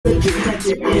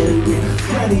get arrogant.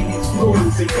 Study these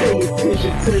rules and pay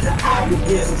attention to the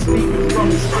obvious. I'm speaking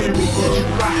from experience. You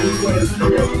rockin' with a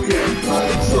brilliant.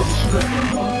 I'm so strict.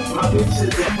 My bitch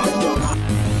is a hustler.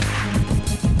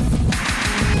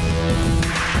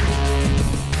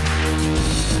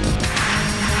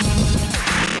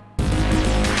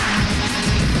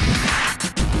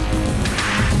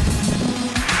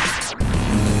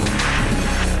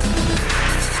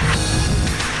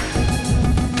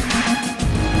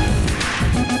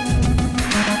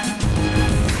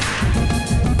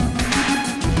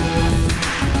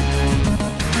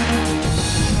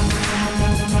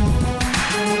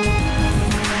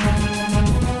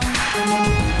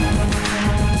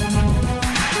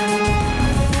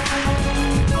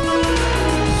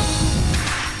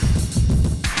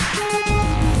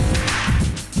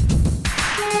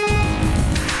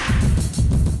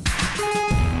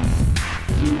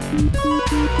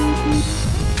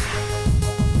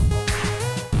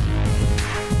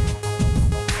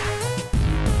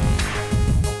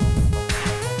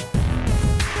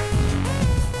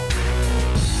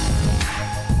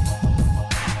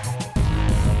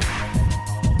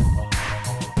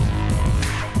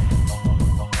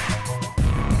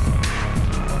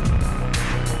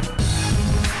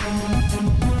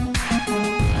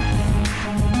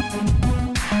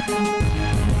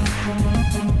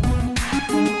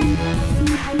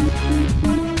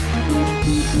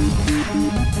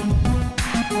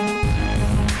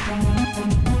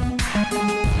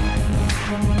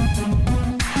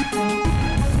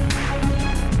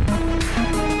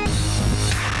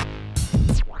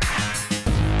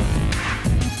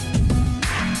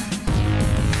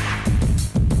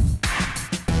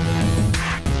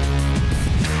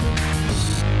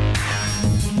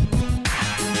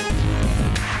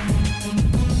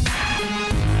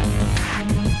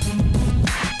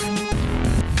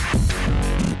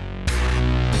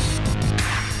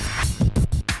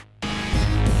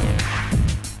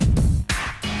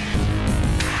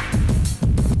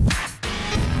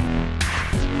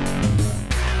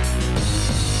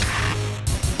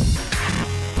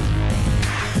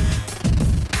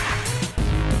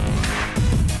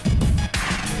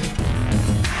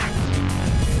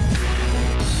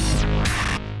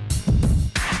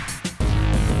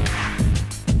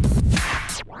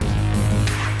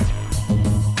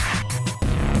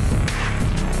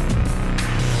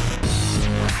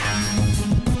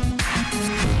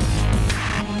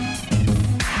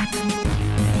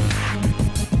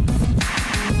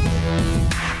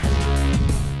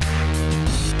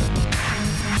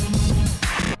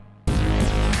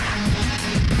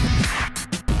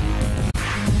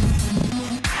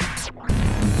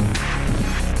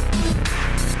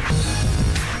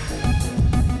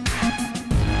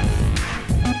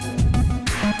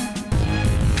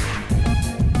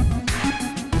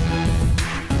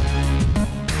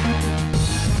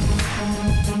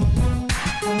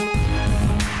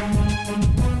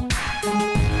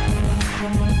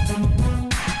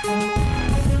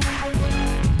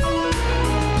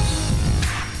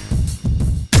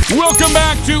 Welcome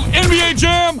back to NBA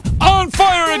Jam on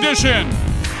Fire Edition.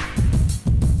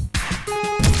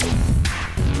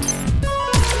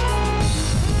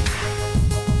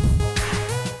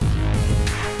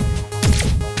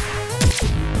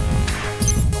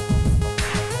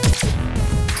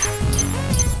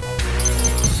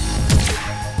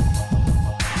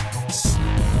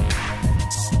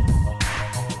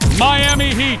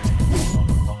 Miami Heat.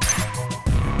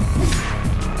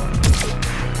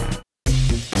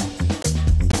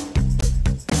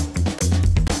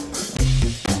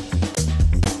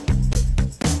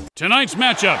 Tonight's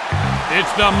matchup,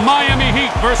 it's the Miami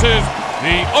Heat versus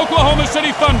the Oklahoma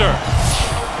City Thunder.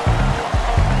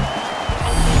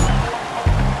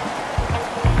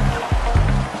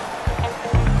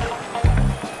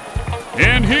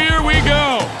 And here we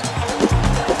go.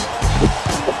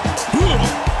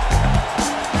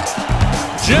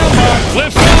 Jambots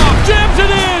lifts off, jams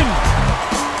it in.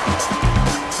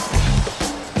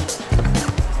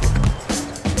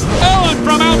 Allen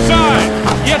from outside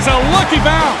gets a lucky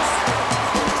bounce.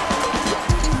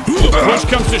 Push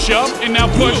comes to shove, and now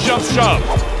push, shove, shove.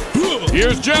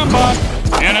 Here's Jambot,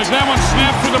 and as that one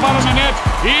snaps through the bottom of the net,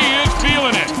 he is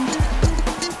feeling it.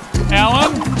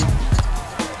 Allen.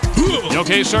 You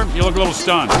okay, sir? You look a little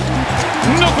stunned.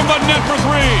 Nothing but net for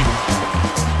three.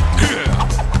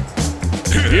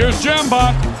 Here's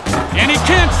Jambot, and he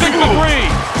can't stick the three.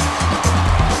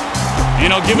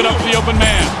 And he'll give it up to the open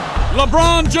man.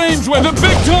 LeBron James with a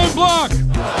big-time block.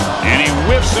 And he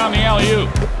whiffs on the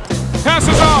alley-oop.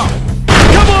 Passes off.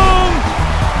 Come on!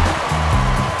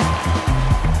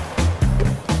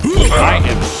 I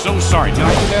am so sorry. Did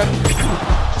I do that?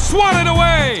 Swatted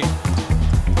away!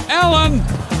 Allen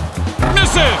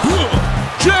misses!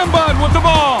 Jambot with the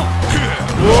ball!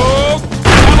 Whoa!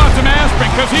 How about some aspirin?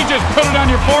 Because he just put it on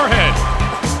your forehead.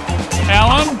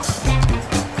 Allen.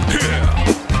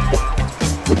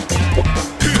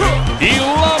 He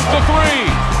loves the three.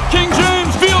 King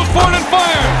James feels for it and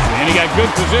fires. And he got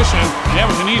good position. That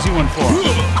was an easy one for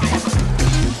him.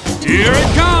 Here it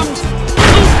comes.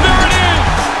 Ooh, there it is.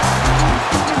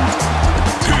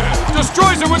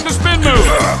 Destroys it with the spin move.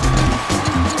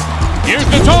 Here's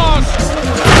the toss.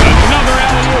 Another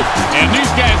alley-oop. And these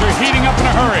guys are heating up in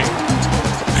a hurry.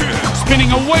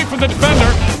 Spinning away from the defender.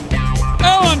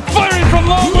 Allen firing from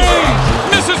long range.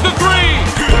 Misses the three.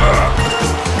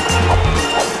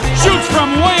 Shoots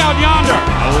from way out yonder.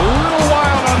 A little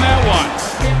wild on that one.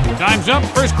 Time's up.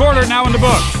 First quarter now in the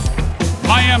books.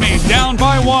 Miami down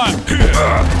by 1.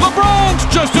 LeBron's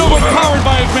just overpowered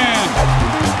by his man.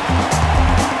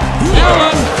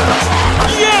 Allen.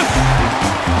 Yes!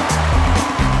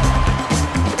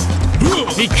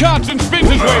 He cuts and spins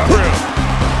his way through.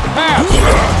 Pass.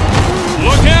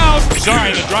 Look out.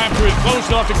 Sorry, the drive-through is closed.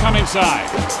 He'll have to come inside.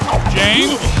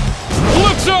 James.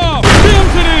 Looks off.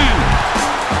 Jams it in.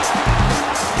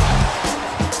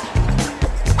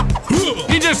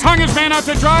 He just hung his man out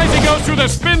to dry as he goes through the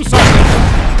spin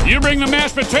cycle. You bring the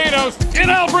mashed potatoes, and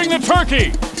I'll bring the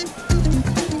turkey.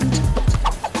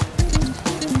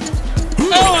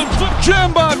 Allen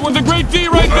Jambot with the great D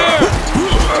right there.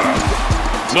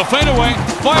 The fadeaway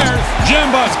fires.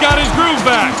 Jambot's got his groove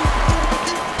back.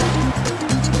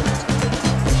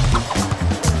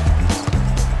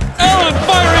 Allen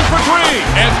firing for three,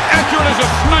 as accurate as a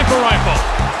sniper rifle.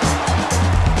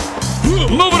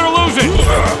 Move it or lose it.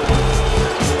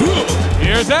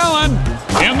 Here's Allen,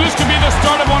 and this could be the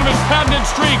start of one of his patented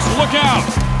streaks. Look out.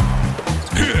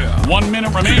 1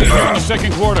 minute remaining here in the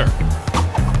second quarter.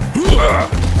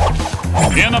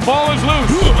 And the ball is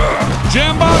loose.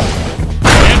 Jambot,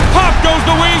 and pop goes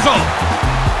the weasel.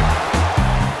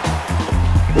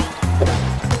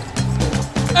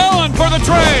 Allen for the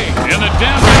tray, and the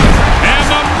downtown, and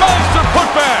the monster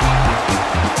putback.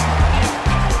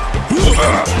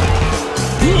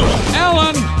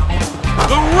 Allen,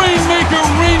 the Rainmaker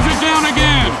rains it down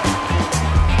again.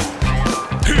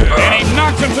 And he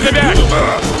knocks him to the deck.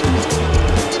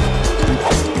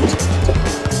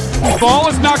 Ball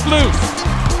is knocked loose.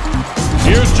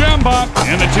 Here's Jambot,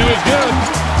 and the two is good.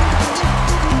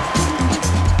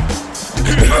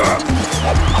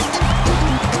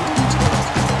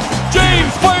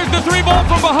 James fires the three ball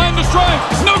from behind the stripe.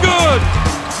 No good.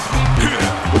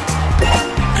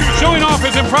 Showing off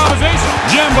his improvisation.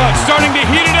 Jambot starting to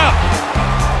heat it up.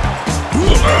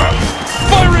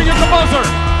 Firing at the buzzer.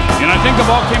 And I think the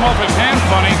ball came off his hand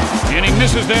funny, and he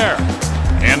misses there.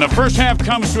 And the first half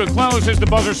comes to a close as the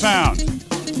buzzer sounds.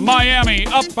 Miami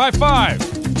up by 5.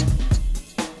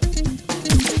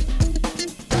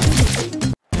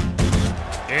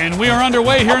 And we are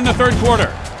underway here in the third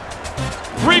quarter.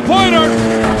 Three-pointer!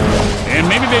 And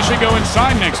maybe they should go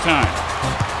inside next time.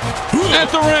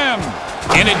 At the rim!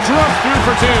 And it drops through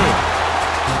for 2.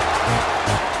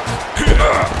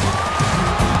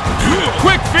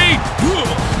 Quick feet!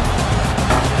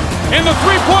 And the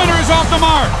three-pointer is off the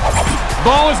mark.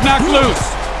 Ball is knocked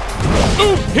loose.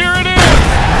 Oop, here it is!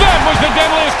 That was the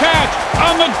deadliest catch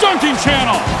on the dunking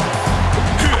channel.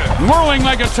 Whirling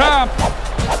like a top.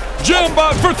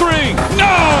 Jambot for 3.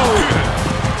 No!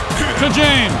 To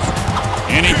James.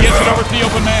 And he gets it over to the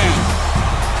open man.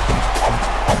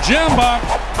 Jambot,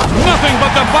 nothing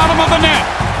but the bottom of the net.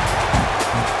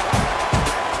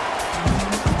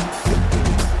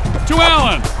 To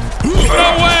Allen. No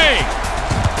way!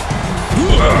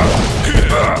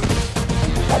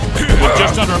 With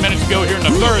just under a minute to go here in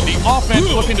the third, the offense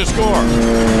looking to score.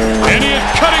 And he is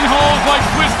cutting holes like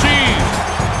Swiss cheese.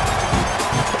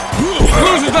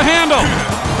 Loses the handle.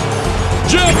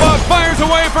 Jambot fires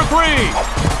away for 3.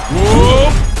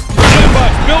 Whoop!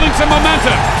 Jambot building some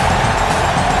momentum.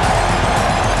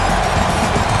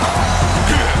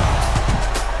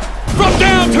 From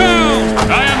downtown,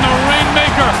 I am the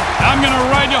Rainmaker. I'm going to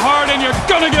ride you hard and you're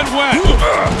going to get wet.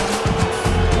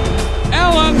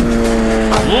 Allen,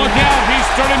 look out, he's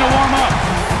starting to warm up.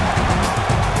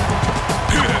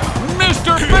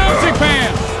 Mr. Fancy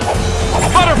Pants,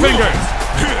 Butterfingers.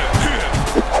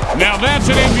 Now that's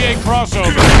an NBA crossover.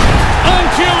 On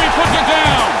cue, he puts it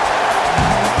down.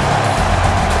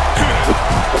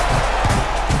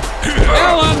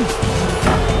 Allen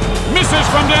misses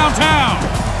from downtown.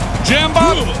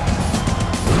 Jambot,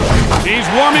 he's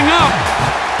warming up.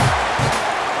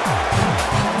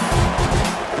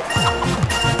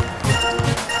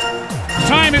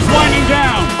 Time is winding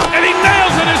down, and he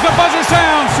nails it as the buzzer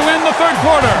sounds to end the third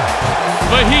quarter.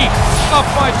 The Heat up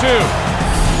by 2.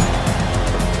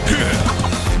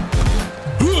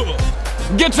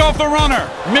 Gets off the runner,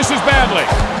 misses badly.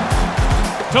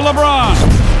 To LeBron.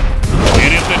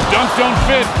 And if the dunk don't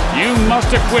fit, you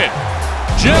must have quit.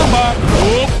 Jambot.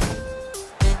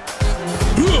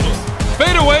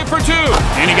 Fade away for 2.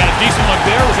 And he got a decent look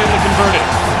there, was able to convert it.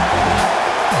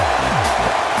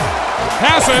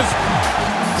 Passes.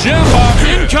 Jambot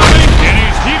incoming, and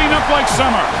he's heating up like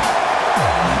summer.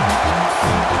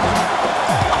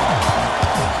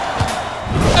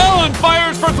 Allen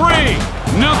fires for 3.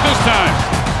 Not this time.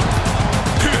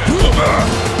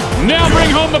 Now bring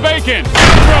home the bacon. For a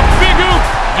big hoop.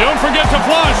 Don't forget to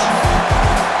flush.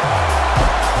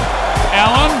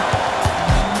 Allen.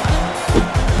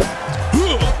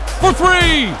 For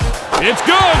 3. It's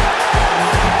good.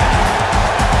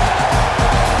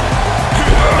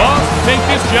 Bucks take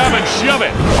this job and shove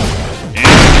it. And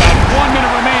about 1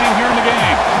 minute remaining here in the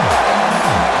game.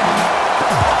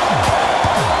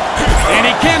 And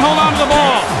he can't hold on to the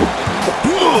ball.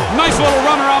 Nice little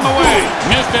runner on the way.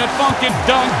 Missed that funky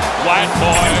dunk. White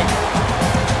boy.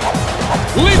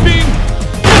 Leaping.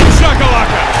 Boom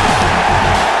shakalaka.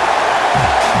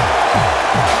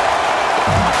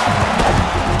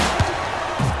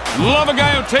 Love a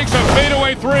guy who takes a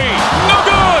fadeaway 3. No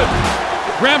good.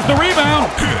 Grabs the rebound.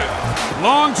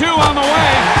 Long 2 on the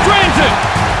way. Drains it.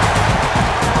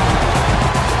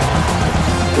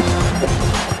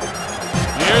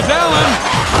 Here's Allen.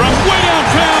 From way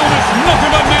downtown, it's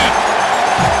nothing but net.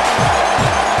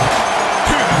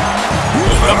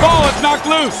 The ball is knocked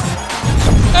loose.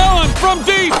 Allen from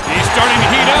deep. He's starting to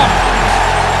heat up.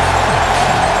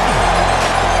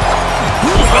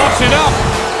 Buffs it up.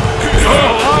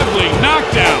 Oh, ugly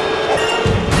knockdown.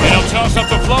 And he'll toss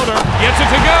up the floater. Gets it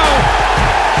to go.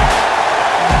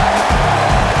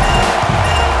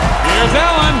 Here's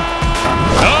Allen.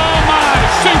 Oh, my.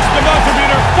 Sinks the buzzer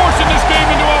beater, forcing this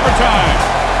game into overtime.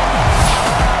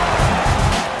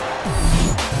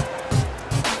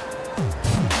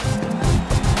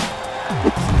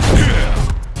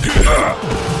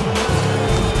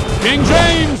 King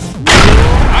James.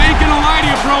 I ain't gonna lie to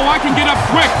you, bro. I can get up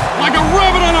quick, like a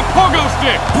rabbit on a pogo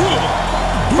stick.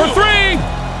 For 3.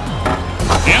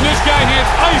 And this guy has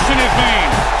ice in his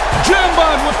veins.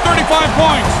 Jambots with 35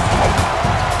 points.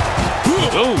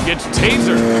 Oh, gets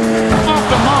tasered. Off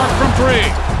the mark from 3.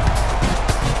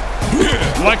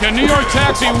 Like a New York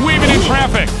taxi weaving in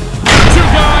traffic. 2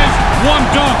 guys, 1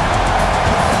 dunk.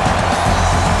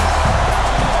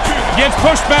 Gets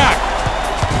pushed back.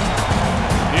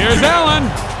 Here's Allen,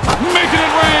 making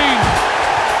it rain.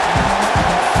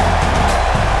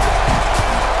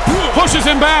 Pushes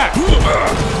him back.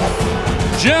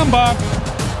 Jambot,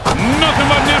 nothing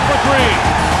but net for 3.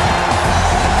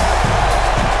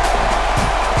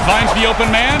 Finds the open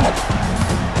man.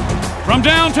 From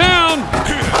downtown,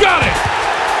 got it.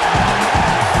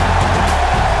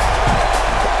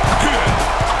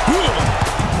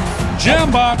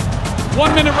 Jambot,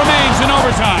 1 minute remains in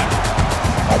overtime.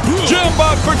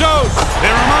 Jambot for dose.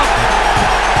 Pair him up.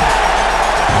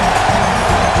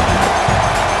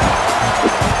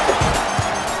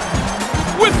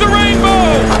 With the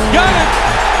rainbow. Got it.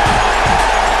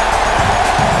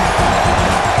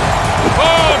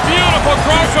 Oh, beautiful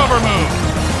crossover move.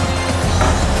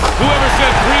 Whoever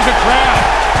said 3's a crowd.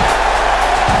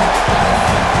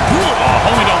 Oh,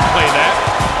 homie, don't play that.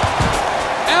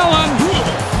 Allen.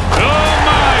 Oh,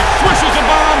 my. Swishes a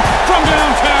bomb from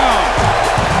downtown.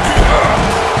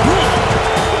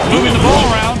 Moving the ball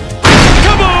around.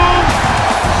 Kaboom!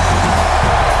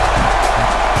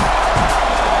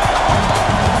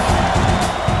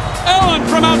 Allen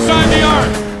from outside the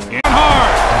arc. In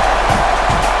hard.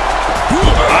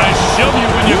 I shove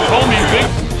you when you call me big.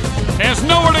 Has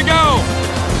nowhere to go.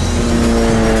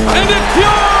 And it's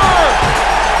pure!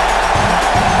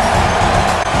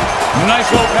 Nice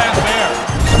low pass there.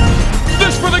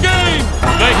 This for the game.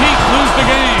 The Heat lose the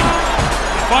game.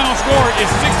 Final score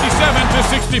is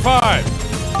 67-65.